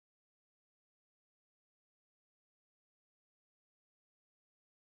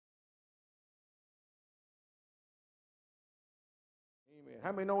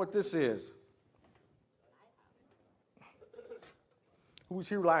How many know what this is? Who was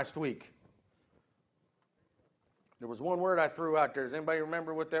here last week? There was one word I threw out there. Does anybody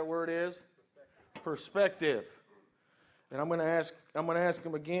remember what that word is? Perspective. And I'm going to ask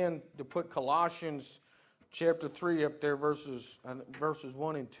him again to put Colossians chapter 3 up there, verses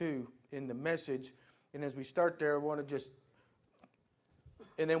 1 and 2 in the Message. And as we start there, I want to just,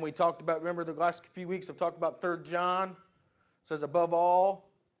 and then we talked about, remember the last few weeks I've talked about 3 John. It says, above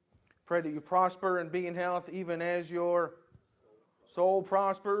all, pray that you prosper and be in health, even as your soul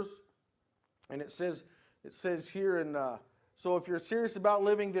prospers. And it says here in, so if you're serious about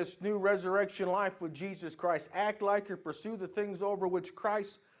living this new resurrection life with Jesus Christ, act like you pursue the things over which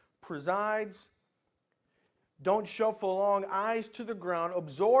Christ presides. Don't shuffle along, eyes to the ground,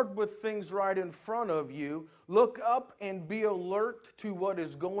 absorbed with things right in front of you. Look up and be alert to what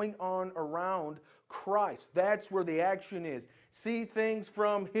is going on around Christ. That's where the action is. See things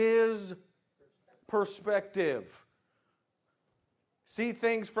from His perspective. See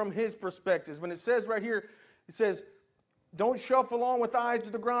things from His perspective. When it says right here, it says, don't shuffle along with eyes to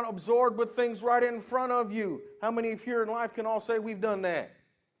the ground, absorbed with things right in front of you. How many of here in life can all say we've done that?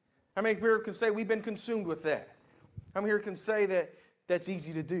 How many here can say we've been consumed with that? How many here can say that that's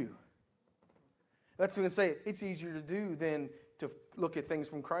easy to do? That's going to say it's easier to do than to look at things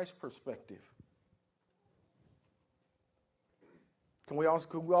from Christ's perspective. Can we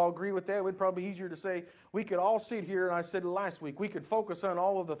all agree with that? It would probably be easier to say we could all sit here, and I said last week, we could focus on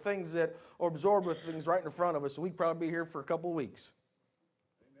all of the things that are absorbed with things right in front of us, so we'd probably be here for a couple of weeks.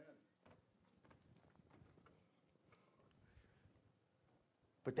 Amen.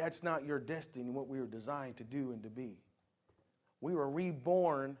 But that's not your destiny, what we were designed to do and to be. We were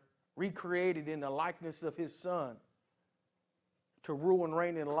reborn, recreated in the likeness of His Son to rule and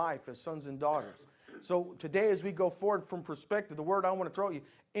reign in life as sons and daughters. So today as we go forward from perspective, the word I want to throw at you,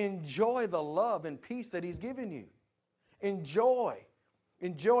 enjoy the love and peace that He's given you. Enjoy.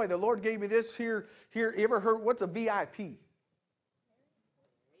 Enjoy. The Lord gave me this here. You ever heard, what's a VIP?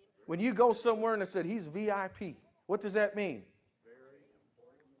 When you go somewhere and it said, he's VIP. What does that mean?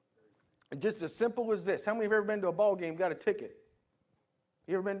 Just as simple as this. How many have ever been to a ball game, got a ticket?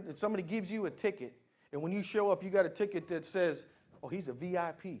 You ever been, somebody gives you a ticket, and when you show up, you got a ticket that says, oh, he's a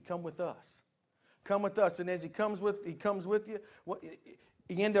VIP. Come with us. Come with us. And as he comes with you,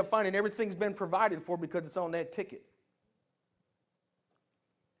 you end up finding everything's been provided for because it's on that ticket.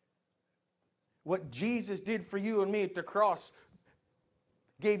 What Jesus did for you and me at the cross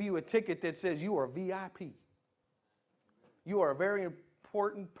gave you a ticket that says you are VIP. You are a very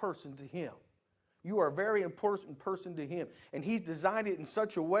important person to Him. You are a very important person to Him. And He's designed it in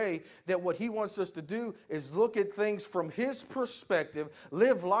such a way that what He wants us to do is look at things from His perspective,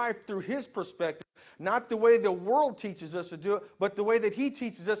 live life through His perspective, not the way the world teaches us to do it, but the way that He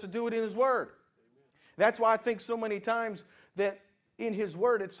teaches us to do it in His Word. Amen. That's why I think so many times that in His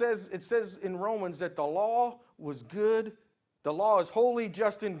Word it says in Romans that the law was good. The law is holy,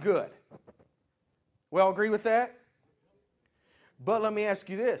 just, and good. We all agree with that? But let me ask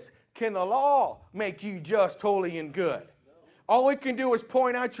you this. Can the law make you just, holy, and good? All it can do is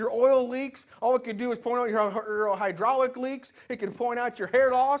point out your oil leaks. All it can do is point out your hydraulic leaks. It can point out your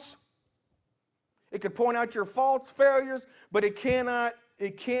hair loss. It can point out your faults, failures, but it cannot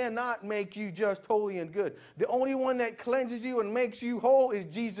make you just, holy, and good. The only one that cleanses you and makes you whole is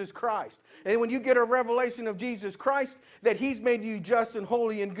Jesus Christ. And when you get a revelation of Jesus Christ, that He's made you just and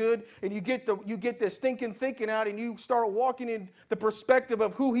holy and good, and you get this stinking thinking out, and you start walking in the perspective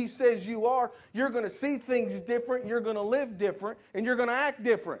of who He says you are, you're going to see things different, you're going to live different, and you're going to act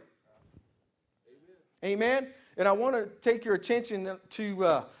different. Amen? And I want to take your attention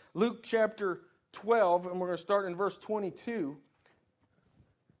to Luke chapter 12, and we're going to start in verse 22.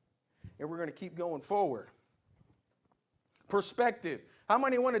 And we're going to keep going forward. Perspective. How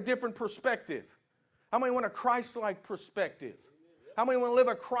many want a different perspective? How many want a Christ-like perspective? How many want to live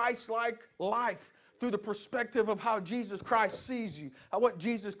a Christ-like life through the perspective of how Jesus Christ sees you, what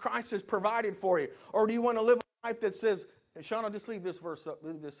Jesus Christ has provided for you? Or do you want to live a life that says, Sean, I'll just leave this verse up,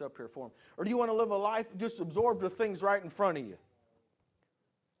 leave this up here for him. Or do you want to live a life just absorbed with things right in front of you?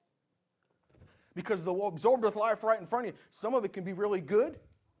 Because the absorbed with life right in front of you, some of it can be really good.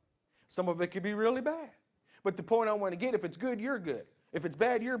 Some of it could be really bad. But the point I want to get, if it's good, you're good. If it's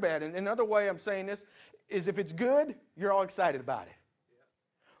bad, you're bad. And another way I'm saying this is if it's good, you're all excited about it.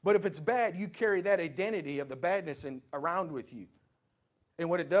 But if it's bad, you carry that identity of the badness around with you. And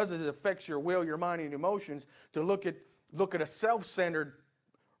what it does is it affects your will, your mind, and emotions to look at a self-centered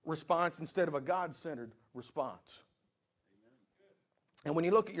response instead of a God-centered response. Amen. And when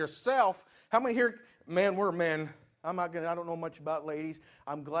you look at yourself, how many here, man, we're men. I don't know much about ladies.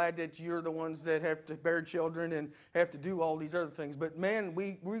 I'm glad that you're the ones that have to bear children and have to do all these other things. But man,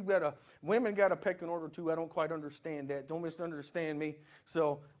 women got a pecking order too. I don't quite understand that. Don't misunderstand me.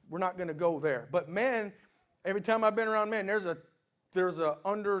 So we're not going to go there. But men, every time I've been around men, there's a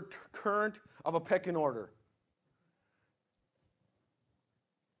undercurrent of a pecking order.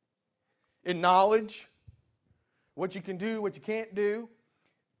 In knowledge, what you can do, what you can't do,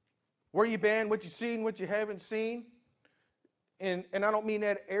 where you been, what you've seen, what you haven't seen. And I don't mean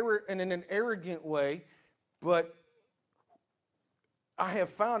that in an arrogant way, but I have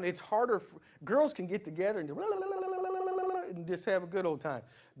found it's harder. Girls can get together and just have a good old time.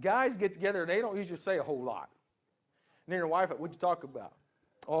 Guys get together, they don't usually say a whole lot. And then your wife, what'd you talk about?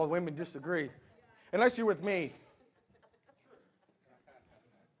 All women disagree. Unless you're with me.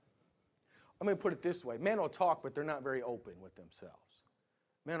 I'm going to put it this way. Men will talk, but they're not very open with themselves.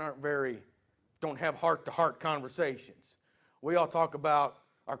 Men don't have heart-to-heart conversations. We all talk about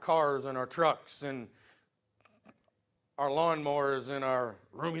our cars and our trucks and our lawnmowers and our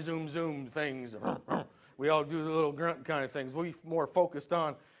roomy zoom zoom things. We all do the little grunt kind of things. We're more focused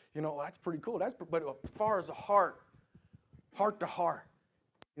on, that's pretty cool. But as far as the heart to heart,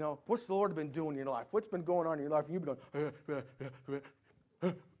 what's the Lord been doing in your life? What's been going on in your life? And you've been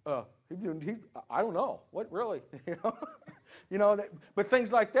going, I don't know. What really? But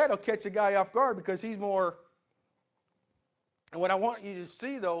things like that will catch a guy off guard because he's more. And what I want you to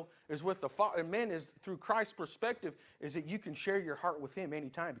see, though, is with the Father, men, is through Christ's perspective, is that you can share your heart with Him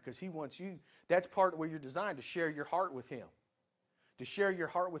anytime because He wants you. That's part where you're designed to share your heart with Him. To share your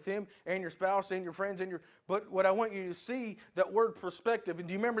heart with Him and your spouse and your friends But what I want you to see, that word perspective. And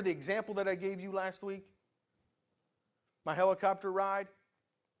do you remember the example that I gave you last week? My helicopter ride?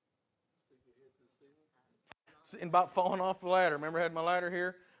 And about falling off the ladder. Remember I had my ladder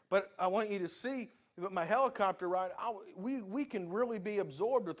here? But I want you to see that my helicopter ride, we can really be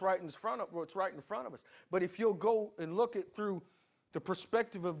absorbed with what's right in front of us. But if you'll go and look at through the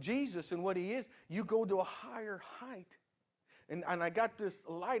perspective of Jesus and what He is, you go to a higher height. And I got this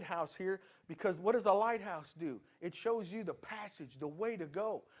lighthouse here because what does a lighthouse do? It shows you the passage, the way to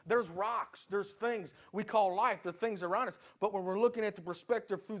go. There's rocks, there's things we call life, the things around us. But when we're looking at the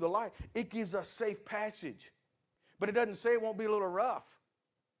perspective through the light, it gives us safe passage. But it doesn't say it won't be a little rough.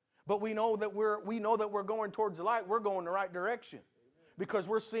 But we know that we're going towards the light. We're going the right direction because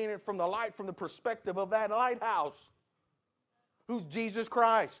we're seeing it from the light, from the perspective of that lighthouse, who's Jesus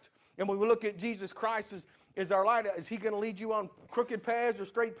Christ. And when we look at Jesus Christ as our light, is He going to lead you on crooked paths or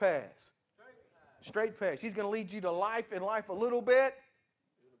straight paths? Straight paths. He's going to lead you to life and life a little bit,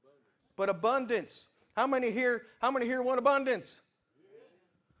 but abundance. How many here want abundance?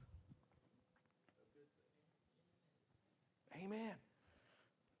 Amen.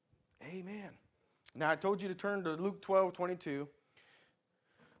 Amen. Now, I told you to turn to Luke 12:22.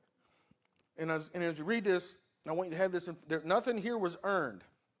 And as you read this, I want you to have this. Nothing here was earned.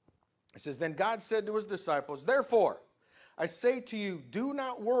 It says, Then God said to His disciples, Therefore, I say to you, do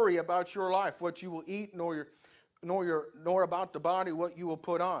not worry about your life, what you will eat, nor about the body, what you will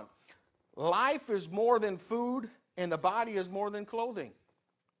put on. Life is more than food, and the body is more than clothing.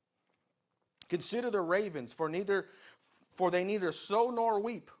 Consider the ravens, for they neither sow nor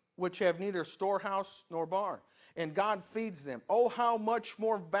reap, which have neither storehouse nor barn, and God feeds them. Oh, how much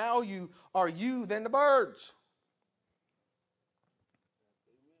more value are you than the birds?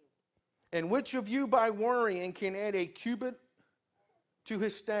 And which of you by worrying can add a cubit to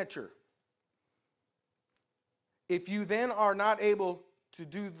his stature? If you then are not able to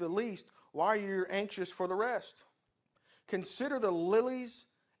do the least, why are you anxious for the rest? Consider the lilies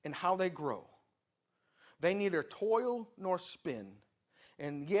and how they grow. They neither toil nor spin.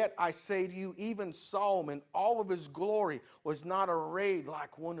 And yet I say to you, even Solomon, all of his glory, was not arrayed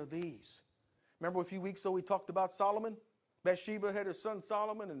like one of these. Remember a few weeks ago we talked about Solomon? Bathsheba had his son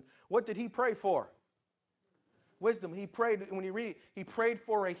Solomon, and what did he pray for? Wisdom. He prayed, when you read it, he prayed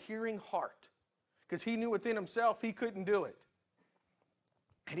for a hearing heart, because he knew within himself he couldn't do it.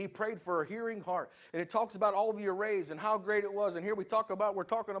 And he prayed for a hearing heart. And it talks about all the arrays and how great it was. And here we're talking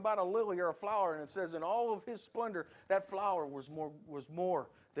about a lily or a flower, and it says in all of his splendor, that flower was more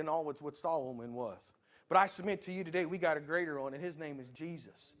than all what Solomon was. But I submit to you today, we got a greater one, and his name is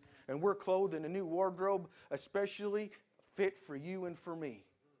Jesus. And we're clothed in a new wardrobe, especially fit for you and for me.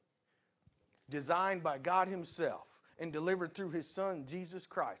 Designed by God Himself and delivered through His Son, Jesus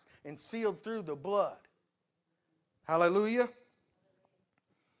Christ, and sealed through the blood. Hallelujah.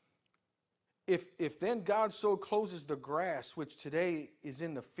 If then God so clothes the grass, which today is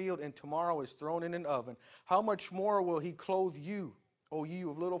in the field and tomorrow is thrown in an oven, how much more will He clothe you, O you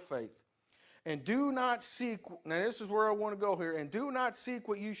of little faith? And do not seek, now this is where I want to go here, and do not seek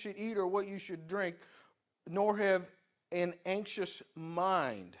what you should eat or what you should drink, nor have an anxious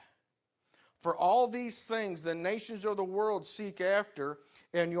mind. For all these things the nations of the world seek after,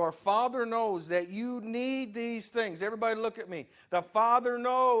 and your Father knows that you need these things. Everybody look at me. The Father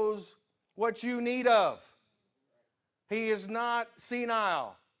knows what you need of. He is not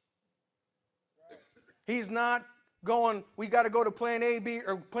senile. He's not going, we got to go to plan A, B,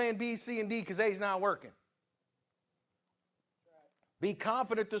 or plan B, C, and D because A's not working. Be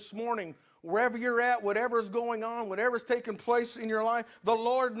confident this morning, wherever you're at, whatever's going on, whatever's taking place in your life, the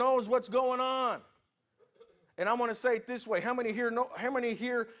Lord knows what's going on. And I'm going to say it this way. How many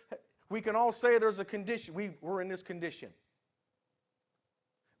here, we can all say there's a condition. We're in this condition.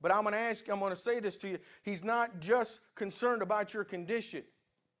 But I'm going to say this to you. He's not just concerned about your condition,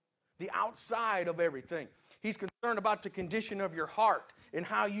 the outside of everything. He's concerned about the condition of your heart and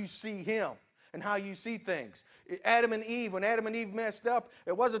how you see Him and how you see things. Adam and Eve, when Adam and Eve messed up,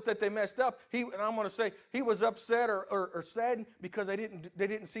 it wasn't that they messed up. And I'm going to say he was upset or saddened because they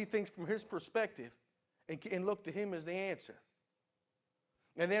didn't see things from his perspective and look to him as the answer.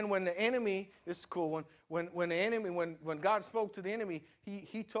 And then when the enemy, this is a cool one, when God spoke to the enemy,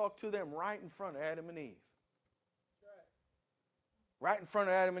 he talked to them right in front of Adam and Eve. Right in front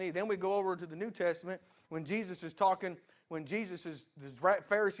of Adam and Eve. Then we go over to the New Testament when Jesus is talking, the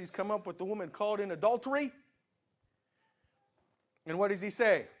Pharisees come up with the woman caught in adultery. And what does he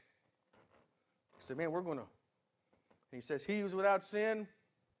say? He said, man, we're going to, he says, he who's without sin.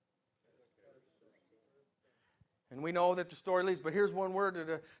 And we know that the story leads, but here's one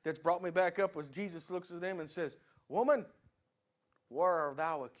word that's brought me back up was Jesus looks at them and says, woman, where are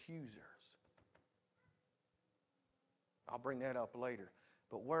thou accusers? I'll bring that up later.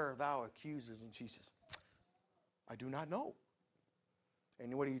 But where are thou accusers? And she says, I do not know.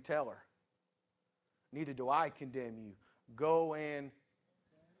 And what do you tell her? Neither do I condemn you. Go and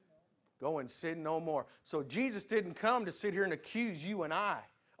sin no more. So Jesus didn't come to sit here and accuse you and I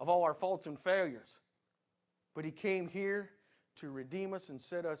of all our faults and failures. But He came here to redeem us and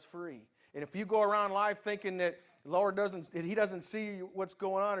set us free. And if you go around life thinking that the Lord He doesn't see what's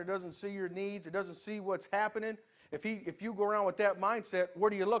going on, or doesn't see your needs, or doesn't see what's happening, if you go around with that mindset,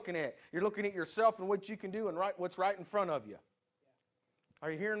 what are you looking at? You're looking at yourself and what you can do and what's right in front of you. Are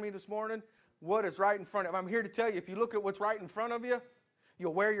you hearing me this morning? What is right in front of you? I'm here to tell you, if you look at what's right in front of you,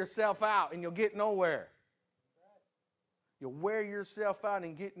 you'll wear yourself out and you'll get nowhere. You'll wear yourself out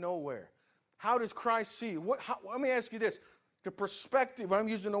and get nowhere. How does Christ see you? Let me ask you this. The perspective, I'm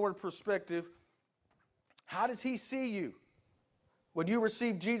using the word perspective. How does He see you? When you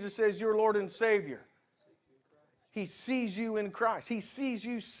receive Jesus as your Lord and Savior, He sees you in Christ. He sees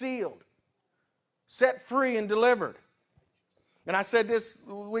you sealed, set free and delivered. And I said this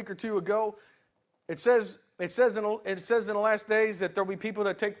a week or two ago. It says in the last days that there will be people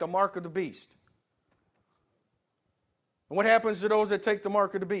that take the mark of the beast. And what happens to those that take the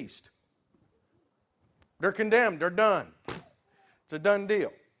mark of the beast? They're condemned. They're done. It's a done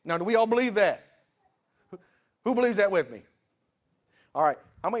deal. Now, do we all believe that? Who believes that with me? All right.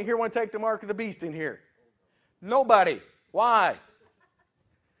 How many here want to take the mark of the beast in here? Nobody. Why?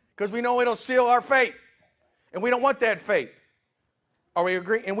 Because we know it'll seal our fate. And we don't want that fate. Are we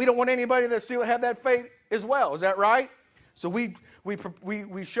agreeing? And we don't want anybody to have that fate as well. Is that right? So we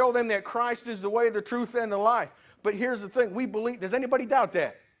show them that Christ is the way, the truth, and the life. But here's the thing. We believe. Does anybody doubt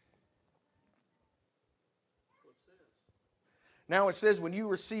that? Now it says when you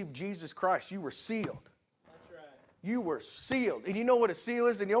received Jesus Christ, you were sealed. That's right. You were sealed. And you know what a seal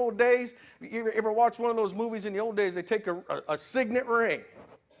is? In the old days, you ever watch one of those movies in the old days, they take a signet ring,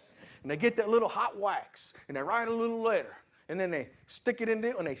 and they get that little hot wax, and they write a little letter, and then they stick it in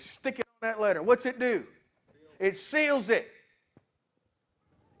there, and they stick it on that letter. What's it do? It seals it.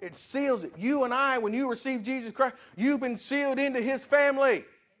 It seals it. You and I, when you receive Jesus Christ, you've been sealed into His family.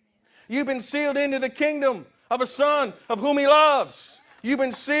 You've been sealed into the kingdom of a Son of whom He loves. You've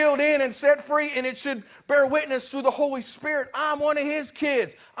been sealed in and set free, and it should bear witness through the Holy Spirit. I'm one of His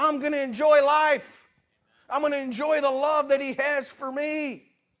kids. I'm going to enjoy life. I'm going to enjoy the love that He has for me.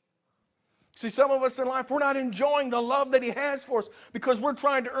 See, some of us in life, we're not enjoying the love that He has for us because we're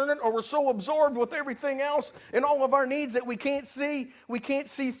trying to earn it, or we're so absorbed with everything else and all of our needs that we can't see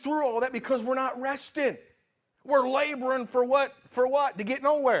through all that because we're not resting. We're laboring for what? For what? To get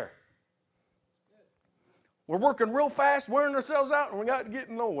nowhere. We're working real fast, wearing ourselves out, and we're not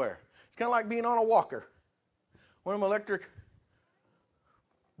getting nowhere. It's kind of like being on a walker. One of them electric.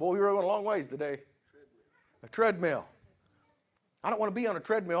 Boy, we were going a long ways today. A treadmill. I don't want to be on a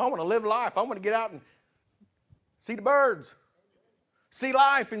treadmill. I want to live life. I want to get out and see the birds. See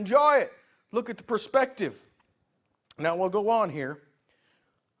life. Enjoy it. Look at the perspective. Now we'll go on here.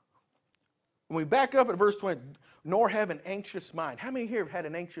 When we back up at verse 20, nor have an anxious mind. How many here have had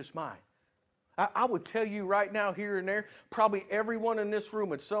an anxious mind? I would tell you right now, here and there, probably everyone in this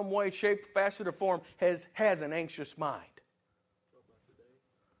room in some way, shape, facet, or form has an anxious mind.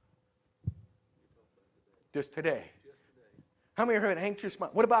 Just today. How many have an anxious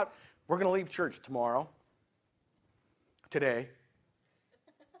mind? What about, we're going to leave church tomorrow, today.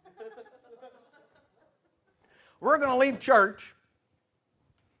 We're going to leave church,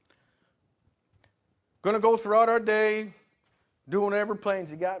 going to go throughout our day, doing whatever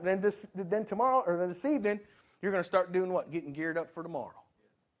plans you got. And then tomorrow, or then this evening, you're going to start doing what? Getting geared up for tomorrow.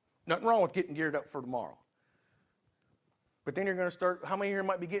 Nothing wrong with getting geared up for tomorrow. But then you're going to start, how many here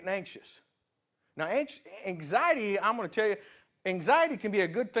might be getting anxious? Now, anxiety, I'm going to tell you, anxiety can be a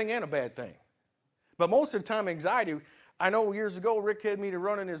good thing and a bad thing. But most of the time, anxiety, I know years ago, Rick had me to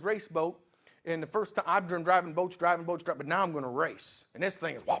run in his race boat. And the first time, I've been driving boats, but now I'm going to race. And this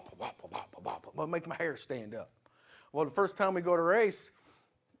thing is whop, whop, whop, whop, whop. It'll make my hair stand up. Well, the first time we go to race,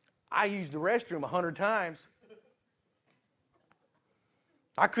 I used the restroom 100 times.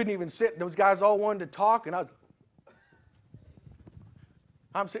 I couldn't even sit. Those guys all wanted to talk, and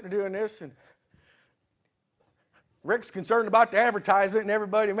I'm sitting there doing this, and Rick's concerned about the advertisement and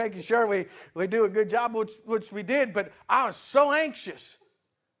everybody making sure we do a good job, which we did, but I was so anxious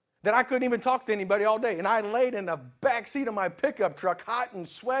that I couldn't even talk to anybody all day. And I laid in the back seat of my pickup truck, hot and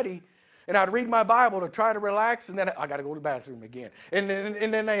sweaty, and I'd read my Bible to try to relax, and then I got to go to the bathroom again. And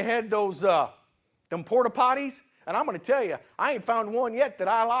then they had those them porta potties, and I'm going to tell you, I ain't found one yet that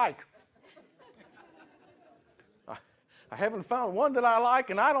I like. I haven't found one that I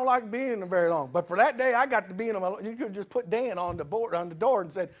like, and I don't like being in them very long. But for that day, I got to be in them. You could just put Dan on the door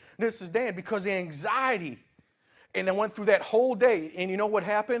and said, "This is Dan," because the anxiety. And I went through that whole day, and you know what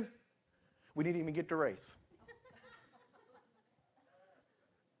happened? We didn't even get to race.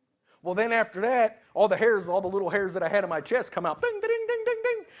 Well, then after that, all the little hairs that I had on my chest come out. Ding, ding, ding, ding,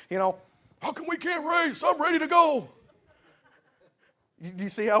 ding. You know, how come we can't race? I'm ready to go. You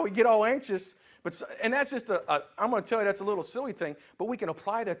see how we get all anxious? And that's just I'm going to tell you that's a little silly thing, but we can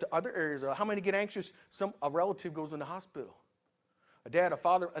apply that to other areas. How many get anxious? A relative goes in the hospital. A dad, a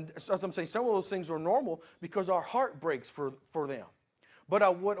father, and as I'm saying, some of those things are normal because our heart breaks for them.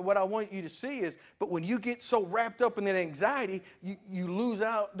 But what I want you to see is, but when you get so wrapped up in that anxiety, you lose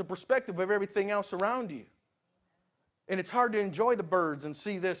out the perspective of everything else around you. And it's hard to enjoy the birds and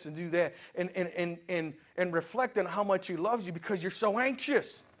see this and do that and reflect on how much He loves you because you're so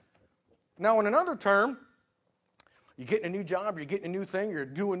anxious. Now, in another term, you're getting a new job, you're getting a new thing, you're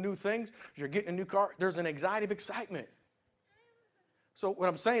doing new things, you're getting a new car. There's an anxiety of excitement. So what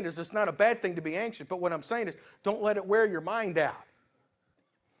I'm saying is it's not a bad thing to be anxious, but what I'm saying is don't let it wear your mind out.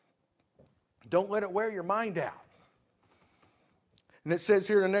 Don't let it wear your mind out. And it says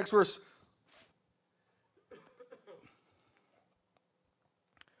here in the next verse,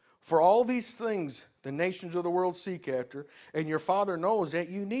 for all these things the nations of the world seek after, and your Father knows that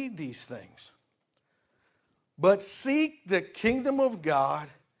you need these things. But seek the kingdom of God,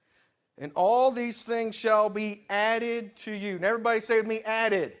 and all these things shall be added to you. And everybody say with me,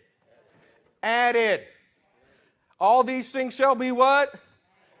 added. Added. All these things shall be what?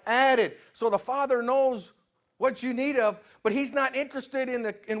 Added. So the Father knows what you need of, but He's not interested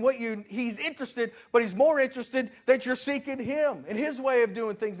in what He's interested, but He's more interested that you're seeking Him and His way of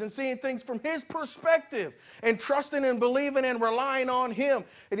doing things and seeing things from His perspective and trusting and believing and relying on Him.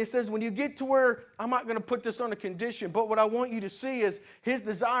 And He says when you get to where, I'm not going to put this on a condition, but what I want you to see is His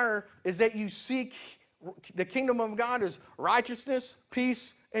desire is that you seek the kingdom of God is righteousness,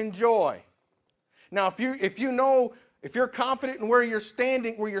 peace, and joy. Now, if you're confident in where you're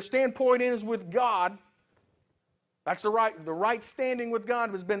standing, where your standpoint is with God, that's the right standing with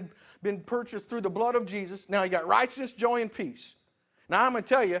God has been purchased through the blood of Jesus. Now you got righteousness, joy, and peace. Now I'm going to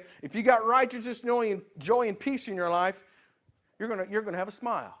tell you, if you got righteousness, joy, and peace in your life, you're going to have a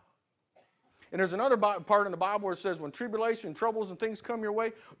smile. And there's another part in the Bible where it says when tribulation, troubles, and things come your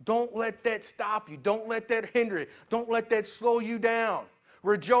way, don't let that stop you. Don't let that hinder you. Don't let that slow you down.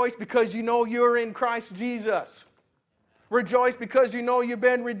 Rejoice because you know you're in Christ Jesus. Rejoice because you know you've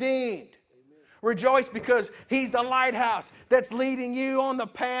been redeemed. Rejoice because He's the lighthouse that's leading you on the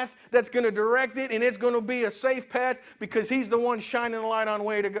path that's going to direct it, and it's going to be a safe path because He's the one shining the light on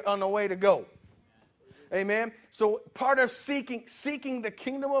the way to go. Amen? So part of seeking the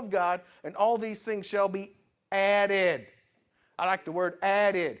kingdom of God, and all these things shall be added. I like the word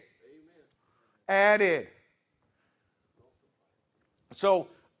added. Amen. Added. So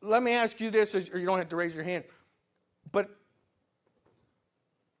let me ask you this, or you don't have to raise your hand, but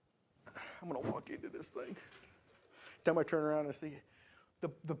I'm going to walk into this thing. Every time I turn around and see it.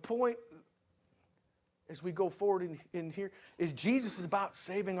 The point as we go forward in here is Jesus is about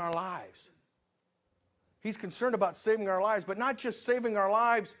saving our lives. He's concerned about saving our lives, but not just saving our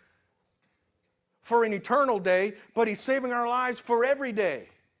lives for an eternal day, but He's saving our lives for every day.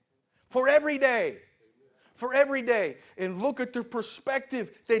 For every day. For every day. And look at the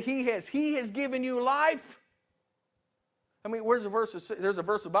perspective that He has. He has given you life. I mean, where's the verse? There's a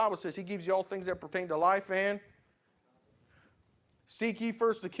verse of the Bible that says He gives you all things that pertain to life and seek ye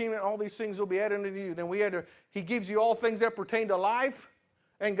first the kingdom, and all these things will be added unto you. Then He gives you all things that pertain to life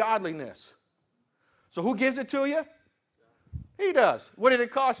and godliness. So who gives it to you? He does. What did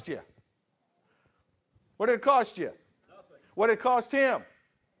it cost you? What did it cost you? Nothing. What did it cost Him?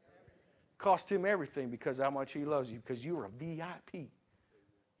 It cost Him everything because of how much He loves you, because you are a VIP.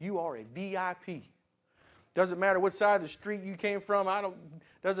 You are a VIP. Doesn't matter what side of the street you came from.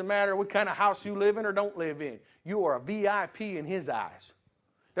 Doesn't matter what kind of house you live in or don't live in. You are a VIP in His eyes.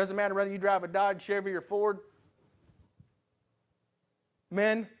 Doesn't matter whether you drive a Dodge, Chevy, or Ford.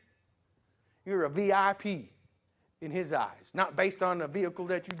 Men, you're a VIP in His eyes, not based on the vehicle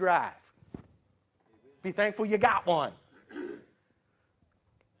that you drive. Be thankful you got one.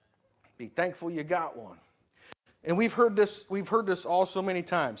 Be thankful you got one. And we've heard this all so many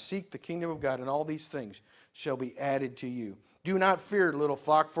times. Seek the kingdom of God, and all these things shall be added to you. Do not fear, little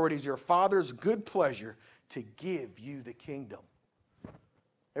flock, for it is your Father's good pleasure to give you the kingdom.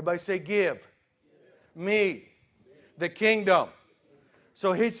 Everybody say, give. Me. The kingdom.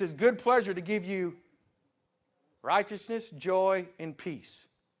 So it's His good pleasure to give you righteousness, joy, and peace.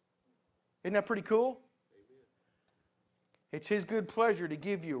 Isn't that pretty cool? It's His good pleasure to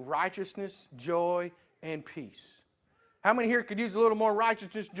give you righteousness, joy, and peace. How many here could use a little more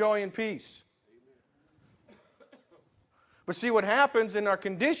righteousness, joy, and peace? But see what happens in our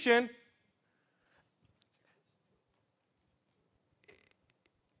condition.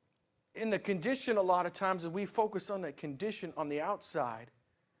 In the condition, a lot of times, we focus on that condition on the outside,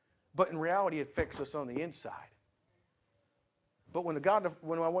 but in reality, it affects us on the inside. But when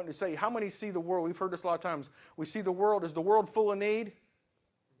I want to say, how many see the world? We've heard this a lot of times. We see the world. Is the world full of need?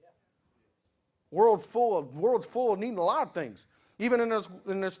 World's full of needing a lot of things. Even in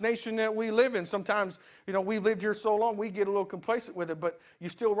this nation that we live in, sometimes, we've lived here so long, we get a little complacent with it, but you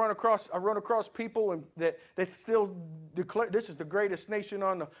still run across people that still declare this is the greatest nation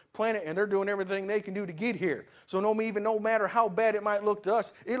on the planet, and they're doing everything they can do to get here. So no matter how bad it might look to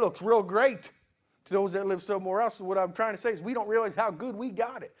us, it looks real great to those that live somewhere else. So what I'm trying to say is we don't realize how good we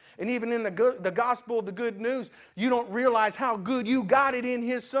got it. And even in the gospel of the good news, you don't realize how good you got it in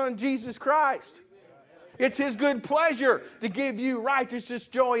His Son, Jesus Christ. It's His good pleasure to give you righteousness,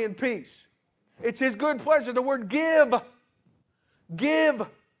 joy, and peace. It's His good pleasure. The word give. Give.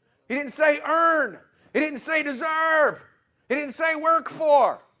 He didn't say earn. He didn't say deserve. He didn't say work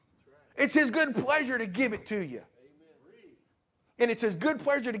for. It's His good pleasure to give it to you. And it's His good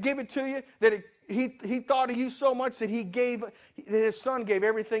pleasure to give it to you that He thought of you so much that that His Son gave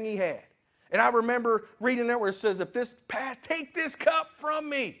everything He had. And I remember reading that where it says, take this cup from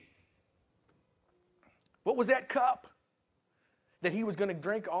me. What was that cup? That He was going to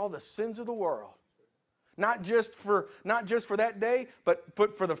drink all the sins of the world. Not just for that day, but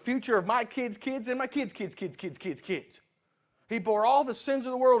for the future of my kids' kids and my kids' kids' kids' kids' kids' kids. He bore all the sins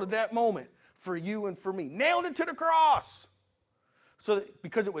of the world at that moment for you and for me. Nailed it to the cross.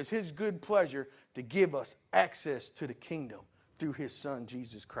 Because it was His good pleasure to give us access to the kingdom through His Son,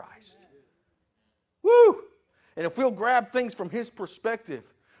 Jesus Christ. Woo! And if we'll grab things from His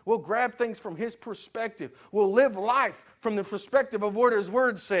perspective, we'll grab things from His perspective. We'll live life from the perspective of what His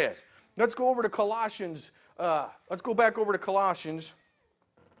Word says. Let's go over to Colossians. Let's go back over to Colossians.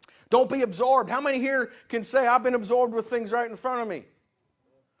 Don't be absorbed. How many here can say, I've been absorbed with things right in front of me?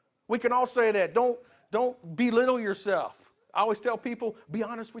 We can all say that. Don't belittle yourself. I always tell people, be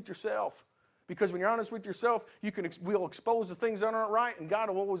honest with yourself. Because when you're honest with yourself, we'll expose the things that aren't right, and God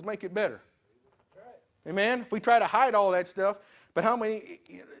will always make it better. Amen? If we try to hide all that stuff, but how many...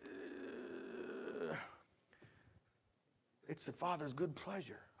 It's the Father's good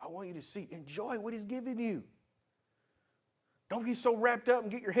pleasure. I want you to see, enjoy what He's given you. Don't be so wrapped up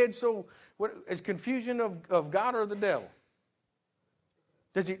and get your head so... Is confusion of God or the devil?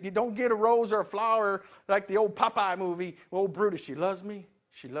 You don't get a rose or a flower like the old Popeye movie, old Brutus. She loves me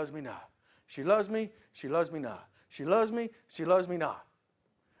not. She loves me not. She loves me not.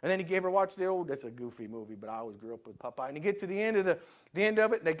 And then he ever watched that's a goofy movie, but I always grew up with Popeye. And you get to the end of it,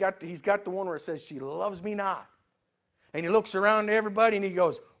 and he's got the one where it says, she loves me not. And he looks around to everybody and he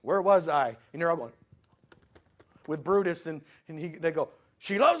goes, where was I? And they're all going, with Brutus, and they go,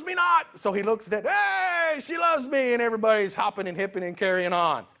 She loves me not. So he looks at, hey, she loves me. And everybody's hopping and hipping and carrying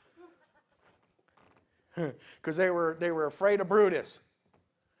on. Because they were afraid of Brutus.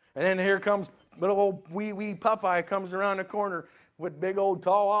 And then here comes little old wee Popeye comes around the corner with big old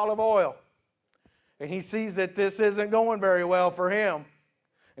tall olive oil. And he sees that this isn't going very well for him.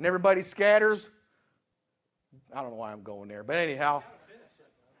 And everybody scatters. I don't know why I'm going there, but anyhow.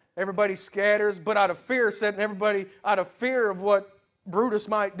 Everybody scatters, but out of fear, said everybody out of fear of what Brutus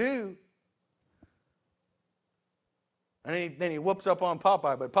might do. And then he whoops up on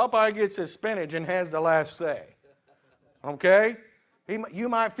Popeye. But Popeye gets his spinach and has the last say. Okay? You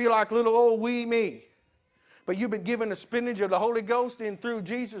might feel like little old wee me. But you've been given the spinach of the Holy Ghost in through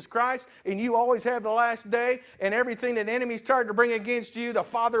Jesus Christ, and you always have the last day, and everything that the enemy's tried to bring against you, the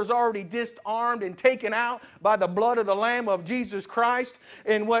Father's already disarmed and taken out by the blood of the Lamb of Jesus Christ,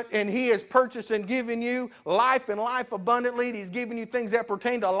 and He has purchased and given you life and life abundantly. He's given you things that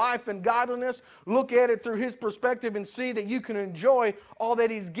pertain to life and godliness. Look at it through His perspective and see that you can enjoy all that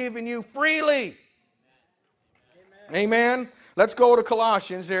He's given you freely. Amen. Amen. Let's go to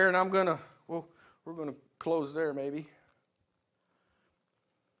Colossians there, and we're going to close there maybe.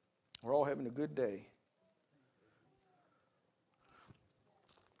 We're all having a good day.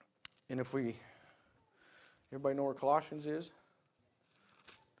 And everybody know where Colossians is?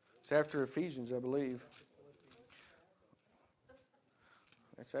 It's after Ephesians, I believe.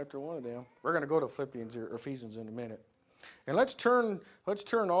 It's after one of them. We're going to go to Philippians or Ephesians in a minute. And let's turn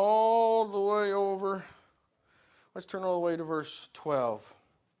all the way over. Let's turn all the way to verse 12.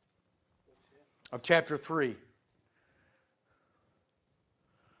 Of chapter 3.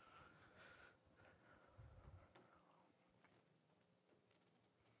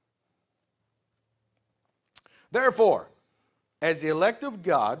 Therefore, as the elect of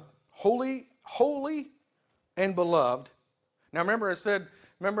God, holy and beloved. Now remember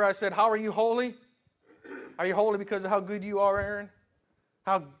I said, how are you holy? Are you holy because of how good you are, Aaron?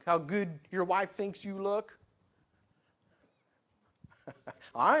 How good your wife thinks you look?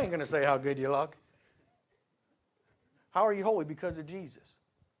 I ain't going to say how good you look. How are you holy? Because of Jesus.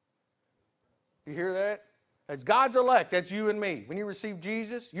 You hear that? That's God's elect. That's you and me. When you receive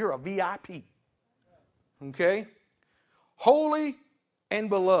Jesus, you're a VIP. Okay? Holy and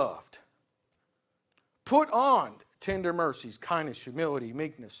beloved. Put on tender mercies, kindness, humility,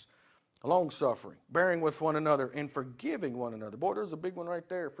 meekness, long-suffering, bearing with one another, and forgiving one another. Boy, there's a big one right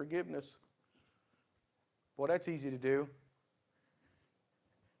there, forgiveness. Boy, that's easy to do.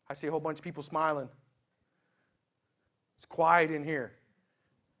 I see a whole bunch of people smiling. It's quiet in here.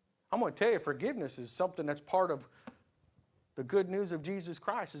 I'm going to tell you, forgiveness is something that's part of the good news of Jesus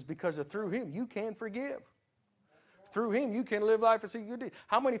Christ, is because through Him you can forgive. Through Him you can live life as you did.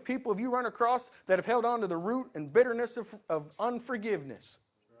 How many people have you run across that have held on to the root and bitterness of unforgiveness?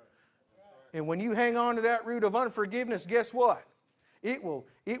 And when you hang on to that root of unforgiveness, guess what? It will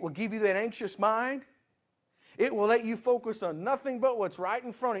give you that anxious mind. It will let you focus on nothing but what's right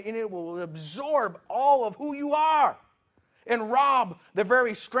in front of you, and it will absorb all of who you are and rob the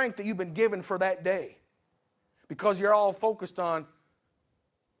very strength that you've been given for that day, because you're all focused on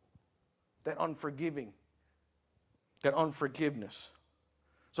that unforgiving, that unforgiveness.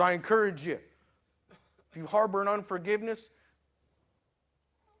 So I encourage you, if you harbor an unforgiveness,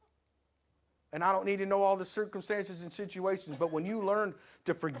 and I don't need to know all the circumstances and situations, but when you learn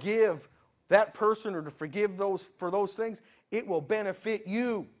to forgive that person or to forgive for those things, it will benefit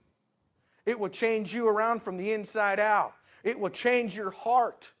you. It will change you around from the inside out. It will change your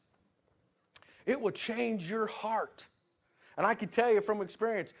heart. It will change your heart. And I can tell you from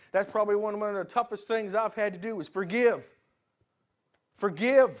experience, that's probably one of the toughest things I've had to do is forgive.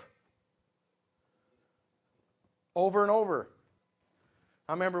 Forgive. Over and over.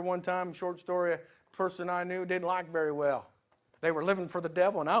 I remember one time, short story, a person I knew didn't like very well. They were living for the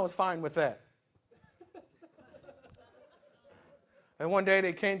devil, and I was fine with that. And one day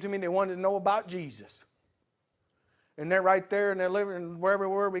they came to me and they wanted to know about Jesus. And they're right there and they're living, and wherever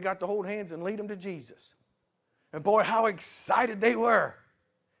we were, we got to hold hands and lead them to Jesus. And boy, how excited they were.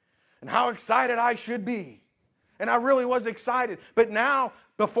 And how excited I should be. And I really was excited. But now,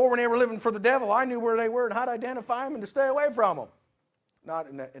 before when they were living for the devil, I knew where they were and how to identify them and to stay away from them. Not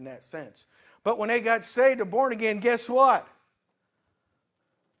in that sense. But when they got saved and born again, guess what?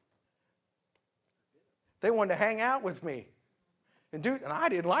 They wanted to hang out with me. And I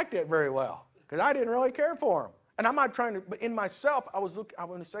didn't like that very well, because I didn't really care for them. And I'm not trying to, but in myself, I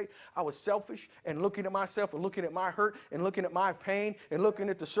want to say, I was selfish and looking at myself and looking at my hurt and looking at my pain and looking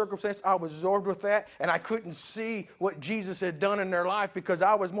at the circumstance. I was absorbed with that, and I couldn't see what Jesus had done in their life because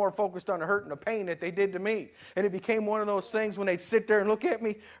I was more focused on the hurt and the pain that they did to me. And it became one of those things when they'd sit there and look at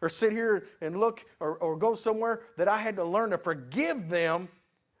me or sit here and look or go somewhere that I had to learn to forgive them,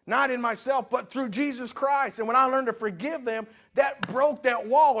 not in myself, but through Jesus Christ. And when I learned to forgive them, that broke that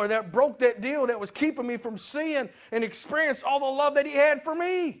wall, or that broke that deal that was keeping me from seeing and experiencing all the love that He had for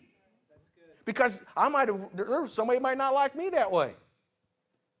me. Because somebody might not like me that way.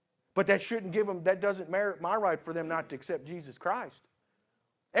 But that shouldn't give them, that doesn't merit my right for them not to accept Jesus Christ.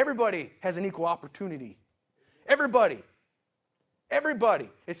 Everybody has an equal opportunity. Everybody. Everybody.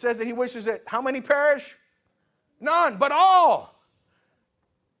 It says that He wishes that how many perish? None, but all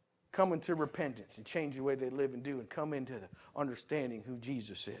come into repentance and change the way they live and do and come into the understanding who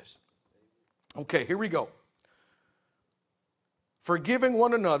Jesus is. Okay, here we go. Forgiving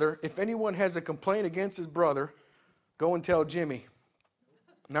one another. If anyone has a complaint against his brother, go and tell Jimmy.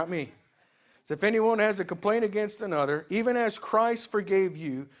 Not me. So if anyone has a complaint against another, even as Christ forgave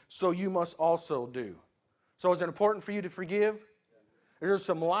you, so you must also do. So is it important for you to forgive? There's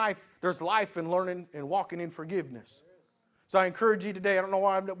life in learning and walking in forgiveness. So I encourage you today, I don't know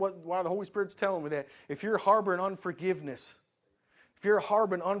why the Holy Spirit's telling me that. If you're harboring unforgiveness,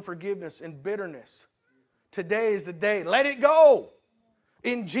 and bitterness, today is the day. Let it go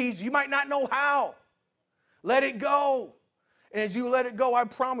in Jesus. You might not know how. Let it go. And as you let it go, I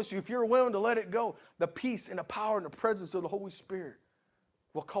promise you, if you're willing to let it go, the peace and the power and the presence of the Holy Spirit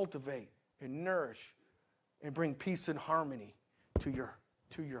will cultivate and nourish and bring peace and harmony to your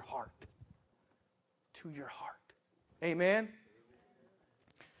heart. To your heart. Amen?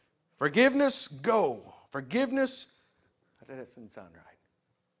 Forgiveness, go. Forgiveness, that doesn't sound right.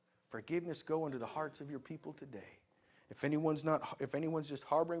 Forgiveness, go into the hearts of your people today. If anyone's just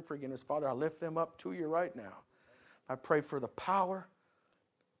harboring forgiveness, Father, I lift them up to you right now. I pray for the power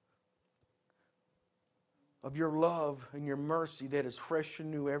of your love and your mercy that is fresh and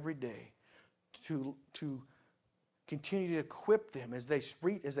new every day to continue to equip them as they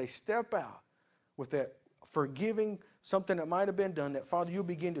step out with that forgiving something that might have been done, that, Father, you'll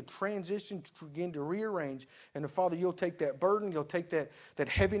begin to transition, begin to rearrange, and, Father, you'll take that burden, you'll take that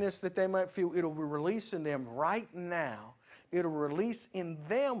heaviness that they might feel, it'll be released in them right now. It'll release in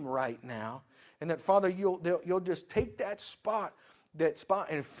them right now, and that, Father, you'll just take that spot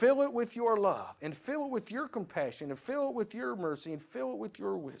and fill it with your love, and fill it with your compassion, and fill it with your mercy, and fill it with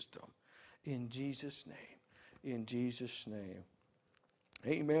your wisdom. In Jesus' name. In Jesus' name.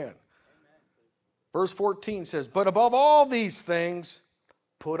 Amen. Verse 14 says, but above all these things,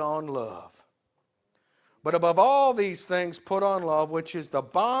 put on love. But above all these things, put on love, which is the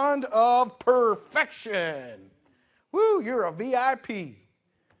bond of perfection. Woo, you're a VIP.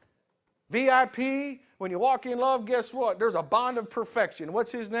 VIP, when you walk in love, guess what? There's a bond of perfection.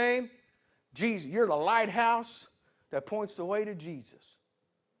 What's His name? Jesus. You're the lighthouse that points the way to Jesus.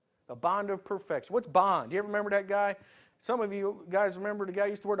 The bond of perfection. What's bond? Do you ever remember that guy? Some of you guys remember the guy who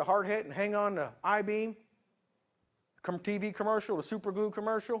used to wear the hard hat and hang on the I-beam? TV commercial, the super glue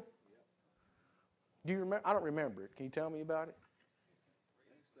commercial? Do you remember? I don't remember it. Can you tell me about it?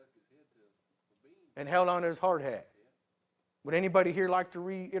 And held on to his hard hat. Would anybody here like to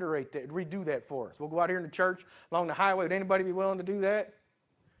redo that for us? We'll go out here in the church along the highway. Would anybody be willing to do that?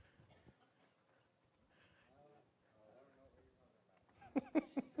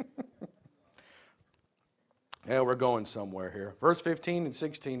 Yeah, we're going somewhere here. Verse 15 and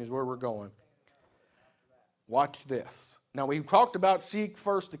 16 is where we're going. Watch this. Now, we talked about seek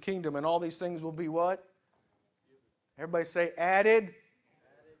first the kingdom, and all these things will be what? Everybody say added.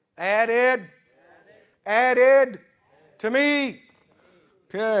 Added. Added to me.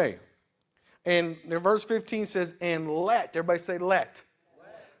 Okay. And verse 15 says, and let. Everybody say let.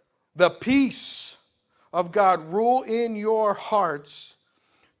 The peace of God rule in your hearts,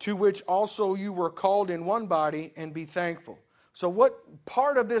 to which also you were called in one body, and be thankful. So what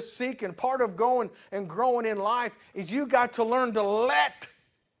part of this seek and part of going and growing in life is you got to learn to let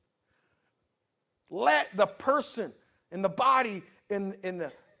the person in the body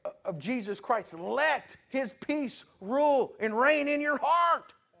of Jesus Christ, let His peace rule and reign in your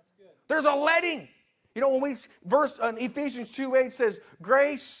heart. There's a letting. You know, when Ephesians 2:8 says,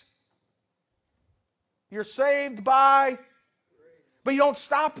 grace, you're saved by. But you don't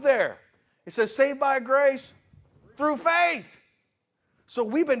stop there. It says saved by grace through faith. So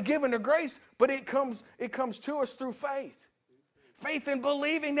we've been given the grace, but it comes to us through faith. Faith in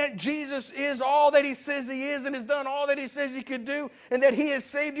believing that Jesus is all that he says he is and has done all that he says he could do, and that he has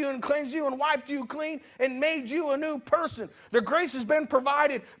saved you and cleansed you and wiped you clean and made you a new person. The grace has been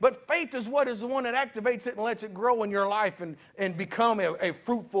provided, but faith is what is the one that activates it and lets it grow in your life and become a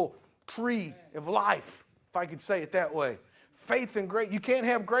fruitful tree of life, if I could say it that way. Faith and grace. You can't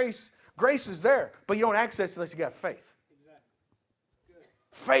have grace. Grace is there, but you don't access it unless you got faith. Exactly.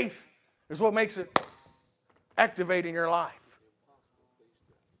 Faith is what makes it activate in your life.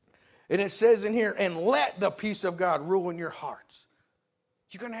 And it says in here, and let the peace of God rule in your hearts.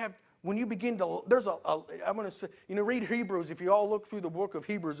 You're going to have, when you begin to, I'm going to say, read Hebrews. If you all look through the book of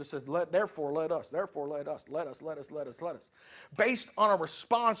Hebrews, it says, therefore let us. Based on a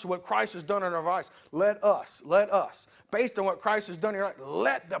response to what Christ has done in our lives, let us. Based on what Christ has done in your life,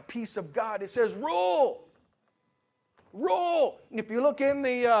 let the peace of God, it says, rule. Rule. If you look in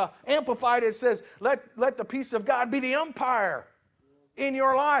the Amplified, it says, let the peace of God be the umpire in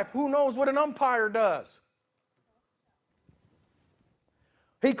your life. Who knows what an umpire does?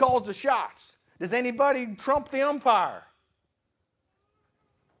 He calls the shots. Does anybody trump the umpire?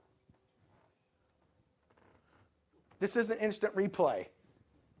 This isn't instant replay.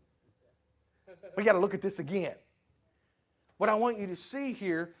 We got to look at this again. What I want you to see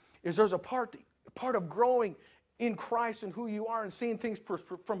here is there's a part of growing in Christ and who you are and seeing things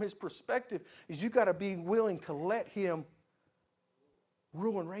from his perspective is you got to be willing to let him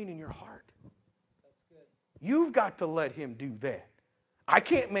rule and reign in your heart. That's good. You've got to let him do that. I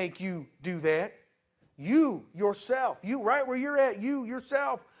can't make you do that. You, yourself, you right where you're at, you,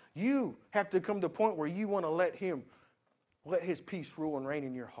 yourself, you have to come to the point where you want to let his peace rule and reign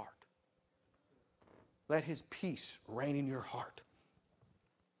in your heart. Let his peace reign in your heart.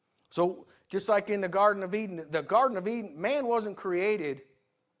 So, just like in the Garden of Eden, man wasn't created,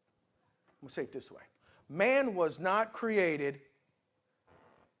 I'm going to say it this way. Man was not created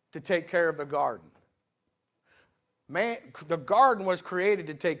to take care of the garden. The garden was created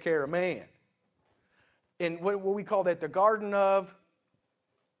to take care of man. And what we call that, the Garden of,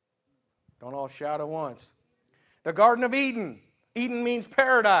 don't all shout at once. The Garden of Eden. Eden means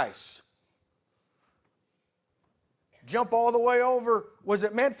paradise. Jump all the way over. Was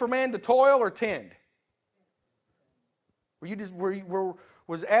it meant for man to toil or tend?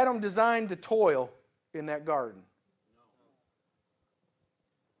 Was Adam designed to toil in that garden?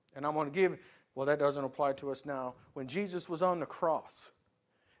 And I'm going to give, well, that doesn't apply to us now. When Jesus was on the cross,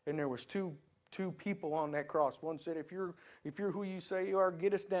 and there was two people on that cross. One said, if you're who you say you are,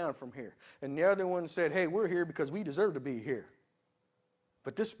 get us down from here. And the other one said, hey, we're here because we deserve to be here.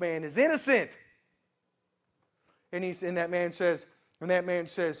 But this man is innocent. And that man says,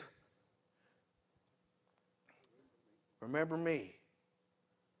 remember me.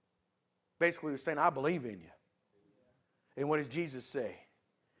 Basically, he was saying, I believe in you. And what does Jesus say?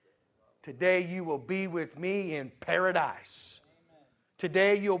 Today you will be with me in paradise. Amen.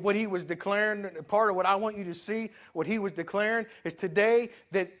 Today, what he was declaring, part of what I want you to see, what he was declaring, is today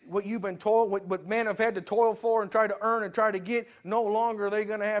that what you've been told, what men have had to toil for and try to earn and try to get, no longer are they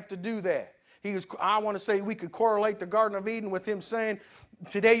going to have to do that. I want to say we could correlate the Garden of Eden with him saying,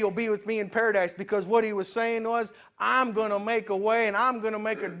 today you'll be with me in paradise, because what he was saying was, I'm going to make a way and I'm going to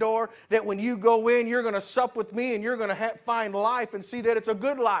make a door that when you go in, you're going to sup with me and you're going to find life and see that it's a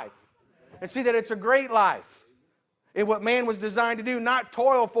good life and see that it's a great life. And what man was designed to do, not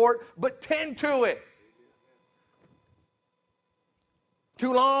toil for it, but tend to it.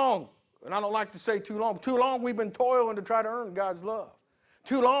 Too long, and I don't like to say too long we've been toiling to try to earn God's love.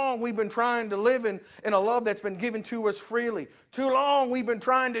 Too long we've been trying to live in a love that's been given to us freely. Too long we've been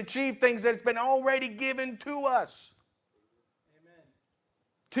trying to achieve things that's been already given to us. Amen.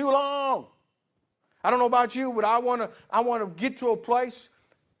 Too long. I don't know about you, but I want to get to a place,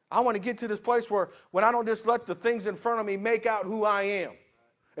 I want to get to this place where when I don't just let the things in front of me make out who I am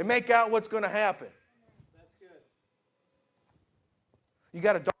and make out what's going to happen. That's good. You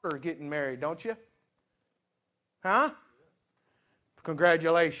got a daughter getting married, don't you? Huh?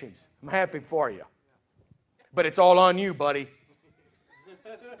 Congratulations. I'm happy for you. But it's all on you, buddy.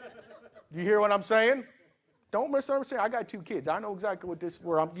 You hear what I'm saying? Don't misunderstand. I got 2 kids. I know exactly what this is.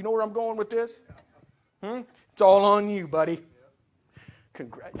 You know where I'm going with this? It's all on you, buddy.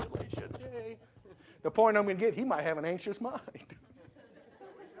 Congratulations. The point I'm going to get, he might have an anxious mind.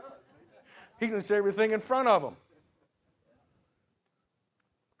 He's going to say everything in front of him.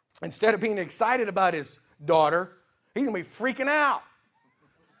 Instead of being excited about his daughter, he's going to be freaking out.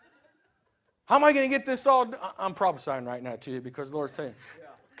 How am I going to get this all done? I'm prophesying right now to you because the Lord's telling you.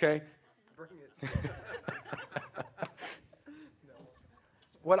 Okay? Bring it.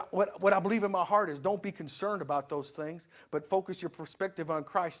 What I believe in my heart is don't be concerned about those things, but focus your perspective on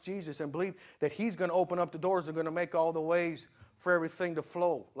Christ Jesus and believe that He's going to open up the doors and going to make all the ways for everything to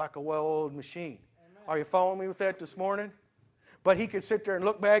flow like a well-oiled machine. Amen. Are you following me with that this morning? But He could sit there and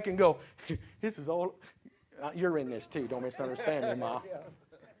look back and go, this is all, you're in this too, don't misunderstand me, Ma.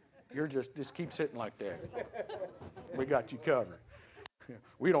 You're just keep sitting like that. We got you covered.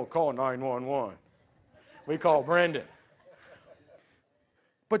 We don't call 911. We call Brendan.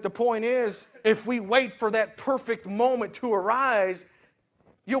 But the point is, if we wait for that perfect moment to arise,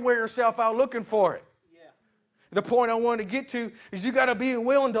 you'll wear yourself out looking for it. Yeah. The point I want to get to is you got to be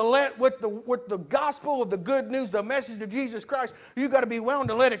willing to let with the gospel of the good news, the message of Jesus Christ, you got to be willing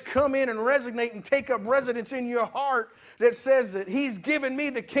to let it come in and resonate and take up residence in your heart that says that He's given me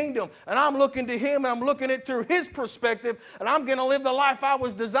the kingdom and I'm looking to Him and I'm looking at it through His perspective and I'm going to live the life I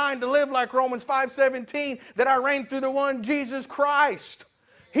was designed to live like Romans 5:17, that I reign through the one Jesus Christ.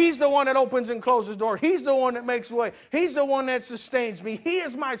 He's the one that opens and closes doors. He's the one that makes way. He's the one that sustains me. He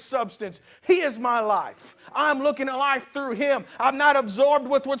is my substance. He is my life. I'm looking at life through Him. I'm not absorbed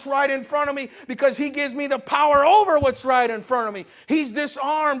with what's right in front of me because He gives me the power over what's right in front of me. He's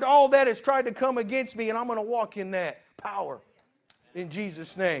disarmed all that has tried to come against me, and I'm going to walk in that power in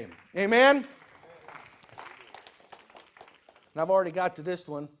Jesus' name. Amen? And I've already got to this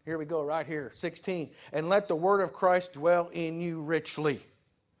one. Here we go, right here, 16. And let the word of Christ dwell in you richly,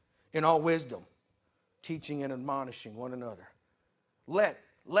 in all wisdom, teaching and admonishing one another. Let.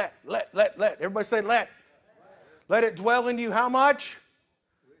 Everybody say let. Let it dwell in you how much?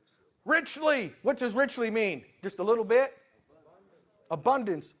 Richly. What does richly mean? Just a little bit?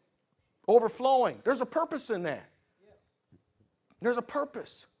 Abundance. Overflowing. There's a purpose in that. There's a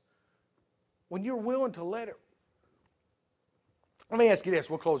purpose. When you're willing to let it. Let me ask you this.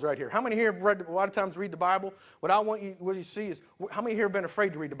 We'll close right here. How many here have read, a lot of times read the Bible? What you see is, how many here have been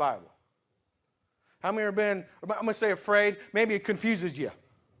afraid to read the Bible? How many have been, I'm going to say afraid, maybe it confuses you.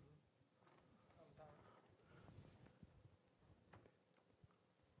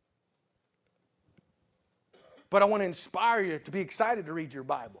 But I want to inspire you to be excited to read your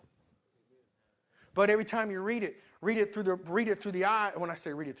Bible. But every time you read it through the eye. When I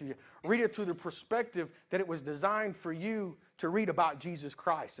say read it through the perspective that it was designed for you to read about Jesus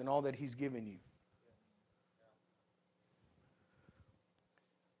Christ and all that He's given you.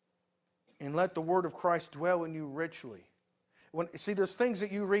 And let the word of Christ dwell in you richly. See, there's things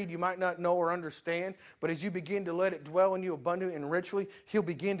that you read you might not know or understand, but as you begin to let it dwell in you abundantly and richly, He'll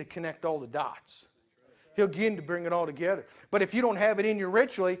begin to connect all the dots. He'll begin to bring it all together. But if you don't have it in you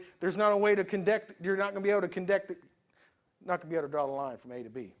richly, there's not a way to connect. You're not going to be able to connect it. Not going to be able to draw the line from A to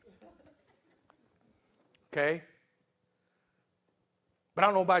B. Okay? But I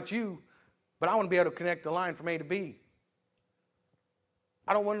don't know about you, but I want to be able to connect the line from A to B.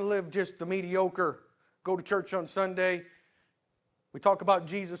 I don't want to live just the mediocre, go to church on Sunday, we talk about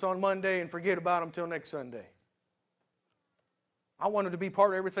Jesus on Monday and forget about Him until next Sunday. I want Him to be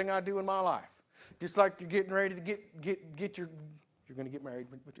part of everything I do in my life. Just like you're getting ready to get your, you're going to get married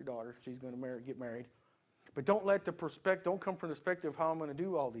with your daughter. She's going to get married. But don't let the perspective, don't come from the perspective of how I'm going to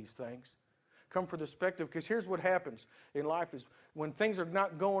do all these things. Come from the perspective, because here's what happens in life is when things are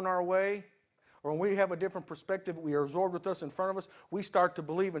not going our way, or when we have a different perspective we are absorbed with us in front of us, we start to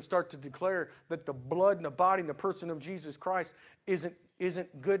believe and start to declare that the blood and the body and the person of Jesus Christ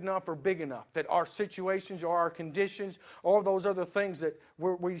isn't good enough or big enough. That our situations or our conditions, all those other things that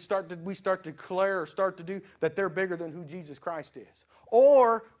we start to declare or start to do, that they're bigger than who Jesus Christ is.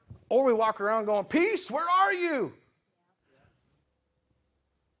 Or we walk around going, peace, where are you?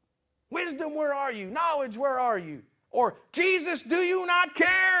 Wisdom, where are you? Knowledge, where are you? Or, Jesus, do you not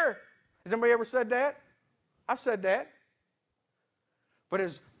care? Has anybody ever said that? I've said that. But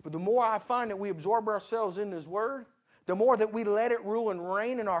the more I find that we absorb ourselves in His Word, the more that we let it rule and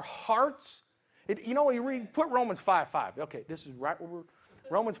reign in our hearts. You put Romans 5:5. Okay, this is right where we're,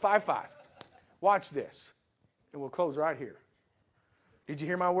 Romans 5:5. Watch this. And we'll close right here. Did you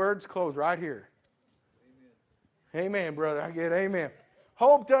hear my words? Close right here. Amen, amen, brother. I get amen.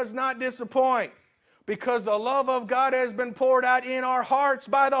 Hope does not disappoint, because the love of God has been poured out in our hearts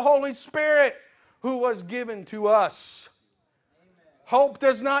by the Holy Spirit who was given to us. Amen. Hope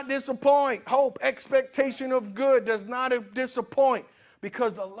does not disappoint. Hope, expectation of good, does not disappoint,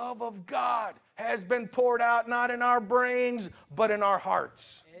 because the love of God has been poured out not in our brains, but in our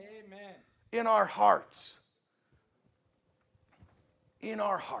hearts. Amen. In our hearts. In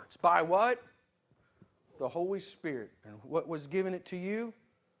our hearts. By what? The Holy Spirit. And what was given it to you?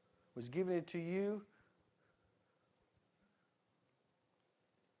 Was given it to you.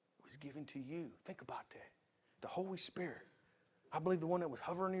 Was given to you. Think about that. The Holy Spirit. I believe the one that was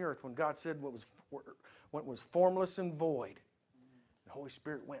hovering the earth when God said what was formless and void. The Holy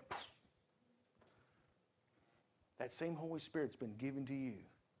Spirit went. Poof. That same Holy Spirit's been given to you.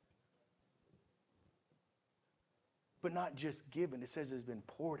 But not just given. It says it's been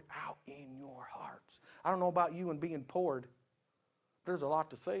poured out in your hearts. I don't know about you and being poured. There's a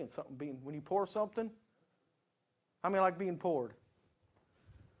lot to say in something being, when you pour something, I mean like being poured.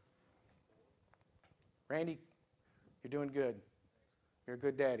 Randy, you're doing good. You're a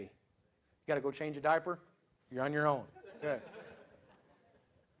good daddy. You got to go change a diaper? You're on your own. Good.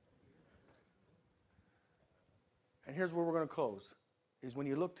 And here's where we're going to close, is when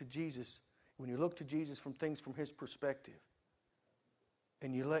you look to Jesus, from things from His perspective,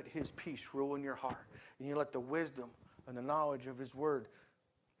 and you let His peace rule in your heart, and you let the wisdom and the knowledge of His Word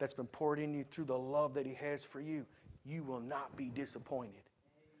that's been poured in you through the love that He has for you, you will not be disappointed.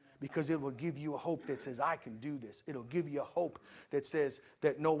 Because it will give you a hope that says, I can do this. It'll give you a hope that says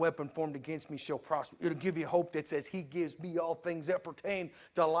that no weapon formed against me shall prosper. It'll give you a hope that says He gives me all things that pertain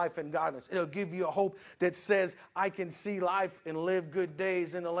to life and godliness. It'll give you a hope that says I can see life and live good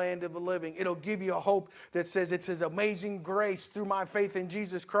days in the land of the living. It'll give you a hope that says it's His amazing grace through my faith in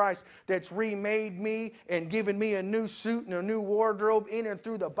Jesus Christ that's remade me and given me a new suit and a new wardrobe in and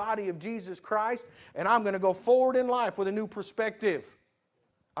through the body of Jesus Christ. And I'm going to go forward in life with a new perspective.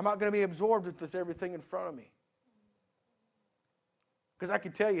 I'm not going to be absorbed with everything in front of me. Because I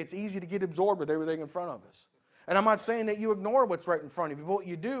can tell you, it's easy to get absorbed with everything in front of us. And I'm not saying that you ignore what's right in front of you. But what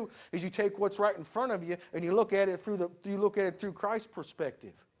you do is you take what's right in front of you and you look at it through Christ's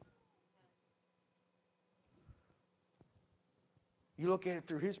perspective. You look at it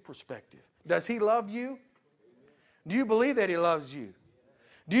through His perspective. Does He love you? Do you believe that He loves you?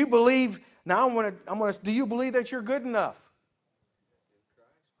 Do you believe? Now do you believe that you're good enough?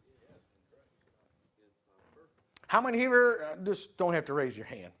 How many of you just don't have to raise your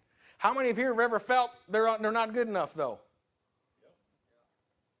hand? How many of you have ever felt they're not good enough, though?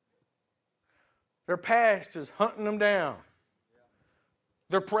 Their past is hunting them down.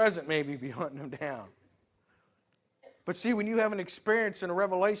 Their present maybe be hunting them down. But see, when you have an experience and a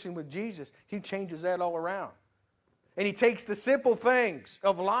revelation with Jesus, He changes that all around. And He takes the simple things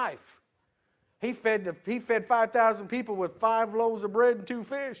of life. He fed 5,000 people with 5 loaves of bread and 2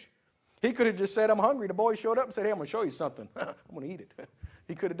 fish. He could have just said, I'm hungry. The boy showed up and said, hey, I'm going to show you something. I'm going to eat it.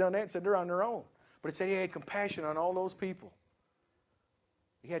 He could have done that and said, they're on their own. But it said He had compassion on all those people.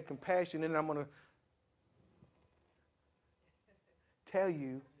 He had compassion, and I'm going to tell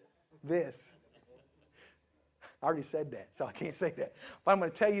you this. I already said that, so I can't say that. But I'm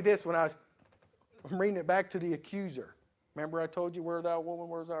going to tell you this when I'm reading it back to the accuser. Remember I told you, where thou woman,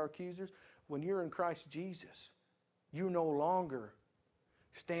 where's our accusers? When you're in Christ Jesus, you're no longer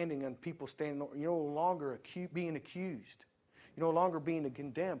standing and people standing. You're no longer being accused. You're no longer being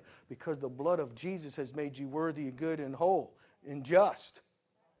condemned, because the blood of Jesus has made you worthy, good, and whole, and just.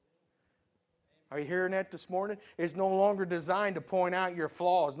 Are you hearing that this morning? It's no longer designed to point out your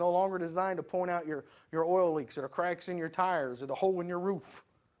flaws. No longer designed to point out your oil leaks or the cracks in your tires or the hole in your roof.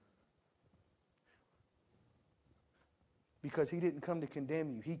 Because He didn't come to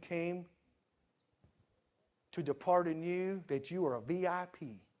condemn you. He came to depart in you that you are a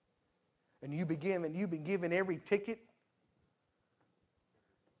VIP. And you've been given every ticket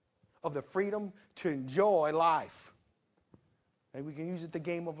of the freedom to enjoy life. And we can use it the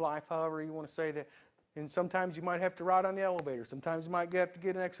game of life, however you want to say that. And sometimes you might have to ride on the elevator. Sometimes you might have to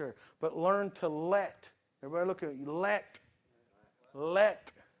get an extra. But learn to let. Everybody look at you.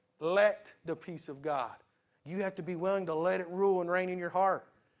 Let the peace of God. You have to be willing to let it rule and reign in your heart.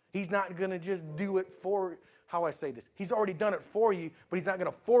 He's not going to just do it for, how I say this, He's already done it for you, but He's not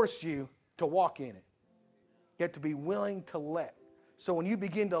going to force you to walk in it. You have to be willing to let. So when you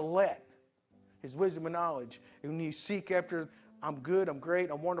begin to let His wisdom and knowledge, and when you seek after, I'm good, I'm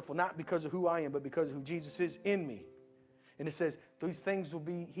great, I'm wonderful, not because of who I am, but because of who Jesus is in me. And it says, these things will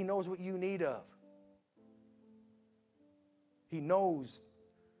be, He knows what you need of. He knows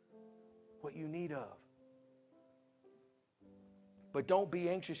what you need of. But don't be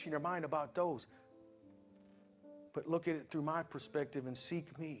anxious in your mind about those. But look at it through my perspective and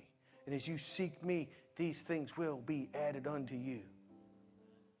seek me. And as you seek me, these things will be added unto you.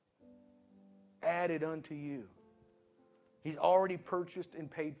 Added unto you. He's already purchased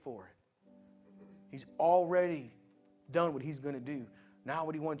and paid for it. He's already done what He's going to do. Now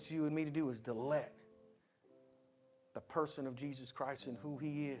what He wants you and me to do is to let the person of Jesus Christ and who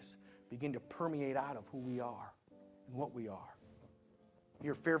He is begin to permeate out of who we are and what we are.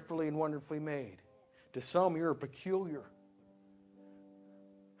 You're fearfully and wonderfully made. To some, you're peculiar.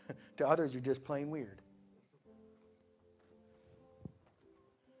 To others, you're just plain weird.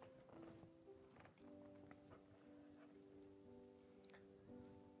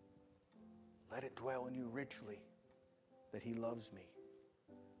 dwell in you richly, that He loves me,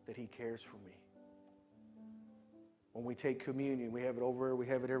 that He cares for me. When we take communion, we have it over here, we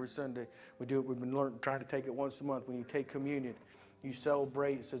have it every Sunday. We do it, we've been trying to take it once a month. When you take communion, you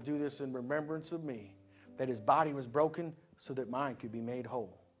celebrate. It says, do this in remembrance of me, that His body was broken so that mine could be made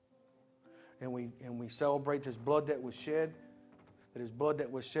whole. And we celebrate His blood that was shed, that His blood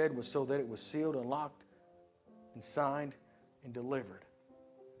that was shed was so that it was sealed and locked and signed and delivered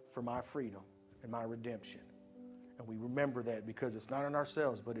for my freedom and my redemption. And we remember that because it's not in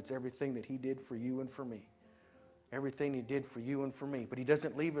ourselves, but it's everything that He did for you and for me. Everything He did for you and for me. But He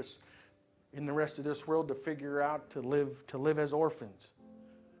doesn't leave us in the rest of this world to figure out to live as orphans.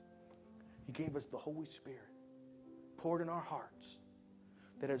 He gave us the Holy Spirit, poured in our hearts,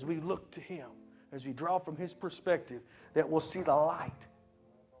 that as we look to Him, as we draw from His perspective, that we'll see the light.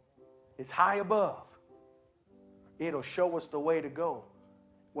 It's high above. It'll show us the way to go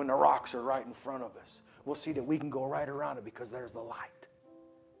when the rocks are right in front of us. We'll see that we can go right around it because there's the light.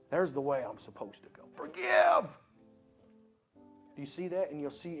 There's the way I'm supposed to go. Forgive. Do you see that?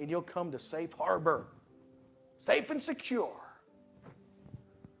 And you'll come to safe harbor. Safe and secure.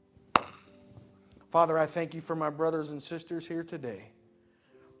 Father, I thank You for my brothers and sisters here today.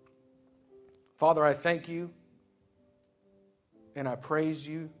 Father, I thank You and I praise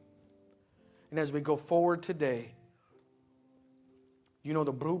You. And as we go forward today, You know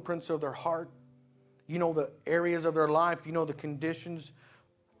the blueprints of their heart. You know the areas of their life. You know the conditions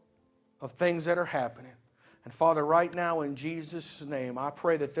of things that are happening. And Father, right now in Jesus' name, I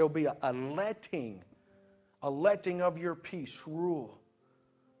pray that there'll be a letting of Your peace rule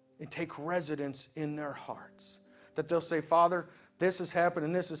and take residence in their hearts. That they'll say, Father, this has happened,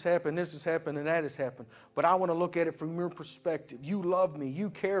 and this has happened, this has happened, and that has happened. But I want to look at it from Your perspective. You love me. You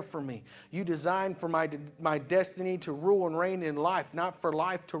care for me. You designed for my destiny to rule and reign in life, not for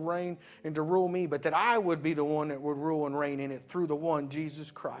life to reign and to rule me, but that I would be the one that would rule and reign in it through the one, Jesus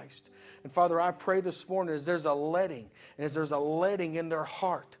Christ. And Father, I pray this morning as there's a letting, and as there's a letting in their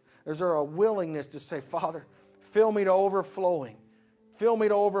heart, is there a willingness to say, Father, fill me to overflowing. Fill me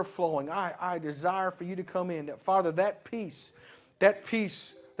to overflowing. I desire for You to come in. That, Father, that peace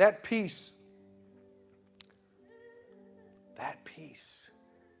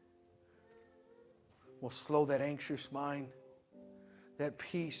will slow that anxious mind. That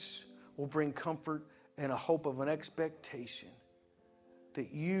peace will bring comfort and a hope of an expectation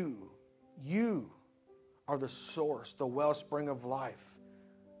that You are the source, the wellspring of life,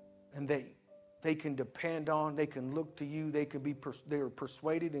 and they can depend on, they can look to You, they are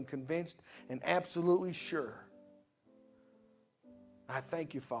persuaded and convinced and absolutely sure. I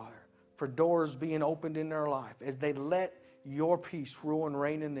thank You, Father, for doors being opened in their life as they let Your peace rule and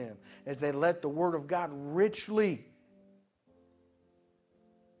reign in them, as they let the Word of God richly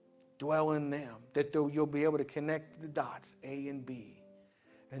dwell in them, that You'll be able to connect the dots, A and B,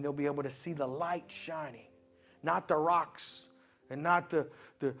 and they'll be able to see the light shining, not the rocks and not the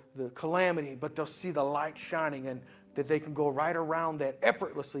calamity, but they'll see the light shining, and that they can go right around that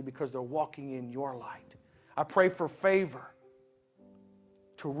effortlessly because they're walking in Your light. I pray for favor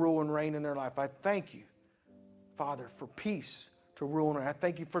to rule and reign in their life. I thank You, Father, for peace to rule and reign. I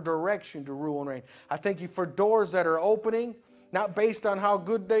thank You for direction to rule and reign. I thank You for doors that are opening, not based on how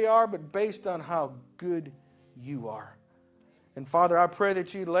good they are, but based on how good You are. And Father, I pray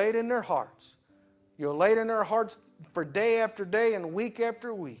that You lay it in their hearts. You'll lay it in their hearts for day after day and week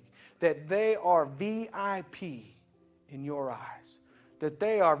after week, that they are VIP in Your eyes. That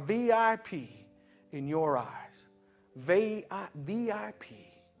they are VIP in Your eyes. VIP.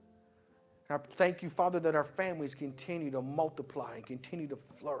 And I thank You, Father, that our families continue to multiply and continue to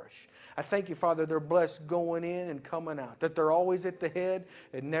flourish. I thank You, Father, they're blessed going in and coming out, that they're always at the head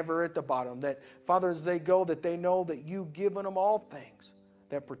and never at the bottom. That, Father, as they go, that they know that You've given them all things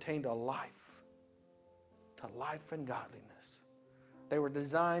that pertain to life and godliness. They were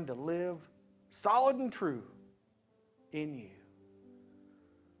designed to live solid and true in You.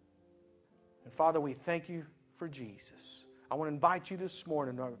 And Father, we thank You for Jesus. I want to invite you this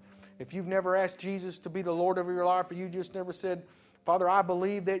morning, if you've never asked Jesus to be the Lord of your life, or you just never said, Father, I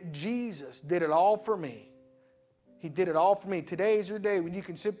believe that Jesus did it all for me. He did it all for me. Today is your day when you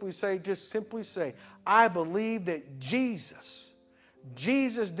can simply say, I believe that Jesus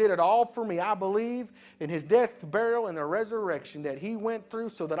did it all for me. I believe in His death, burial, and the resurrection that He went through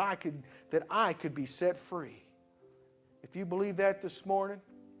so that I could be set free. If you believe that this morning,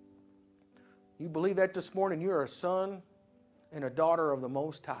 you're a son and a daughter of the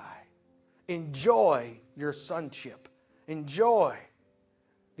Most High. Enjoy your sonship. Enjoy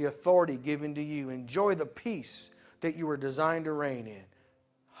the authority given to you. Enjoy the peace that you were designed to reign in.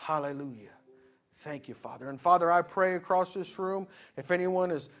 Hallelujah. Thank you, Father. And Father, I pray across this room, if anyone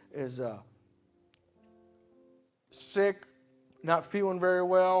is sick, not feeling very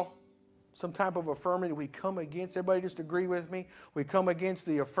well, some type of infirmity, we come against, everybody just agree with me, we come against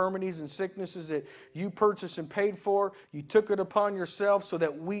the infirmities and sicknesses that you purchased and paid for. You took it upon yourself so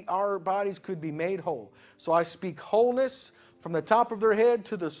that our bodies could be made whole. So I speak wholeness from the top of their head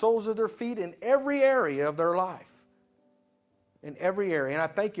to the soles of their feet in every area of their life. In every area. And I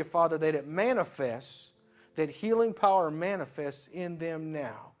thank you, Father, that it manifests, that healing power manifests in them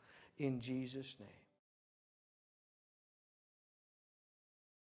now. In Jesus' name.